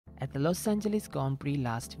At the Los Angeles Grand Prix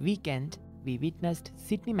last weekend, we witnessed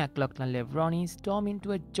Sydney McLaughlin-Levroni storm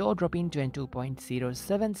into a jaw-dropping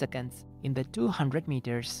 22.07 seconds in the 200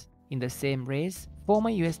 meters. In the same race,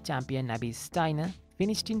 former US champion Abby Steiner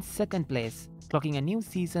finished in second place, clocking a new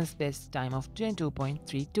season's best time of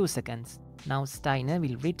 22.32 seconds. Now Steiner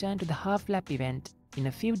will return to the half-lap event in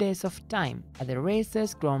a few days of time at the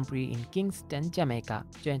Racers Grand Prix in Kingston, Jamaica.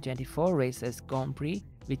 2024 Racers Grand Prix,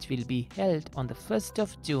 which will be held on the 1st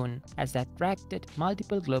of June, has attracted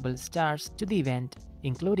multiple global stars to the event,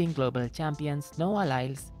 including global champions Noah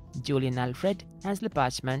Lyles, Julian Alfred, Hansel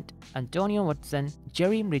Parchment, Antonio Watson,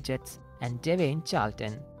 Jeremy Richards, and Dwayne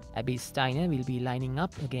Charlton. Abby Steiner will be lining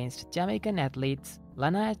up against Jamaican athletes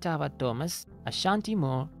Lanae Tava Thomas, Ashanti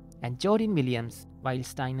Moore, and Jordan Williams, while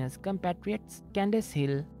Steiner's compatriots Candace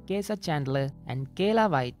Hill, Kayla Chandler, and Kayla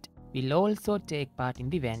White will also take part in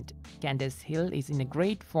the event. Candace Hill is in a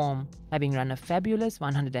great form, having run a fabulous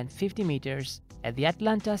 150 meters at the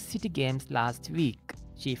Atlanta City Games last week.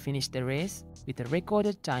 She finished the race with a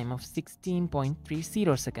recorded time of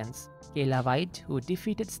 16.30 seconds. Kayla White, who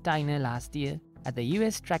defeated Steiner last year at the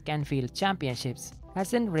US Track and Field Championships,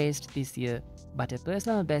 hasn't raced this year, but her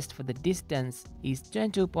personal best for the distance is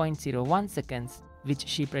 22.01 seconds, which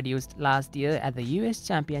she produced last year at the US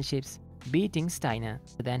Championships, beating Steiner.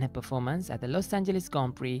 Other than her performance at the Los Angeles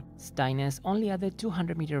Grand Prix, Steiner's only other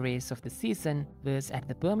 200-meter race of the season was at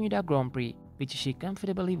the Bermuda Grand Prix, which she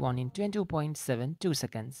comfortably won in 22.72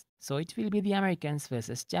 seconds. So it will be the Americans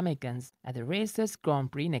versus Jamaicans at the Racers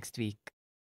Grand Prix next week.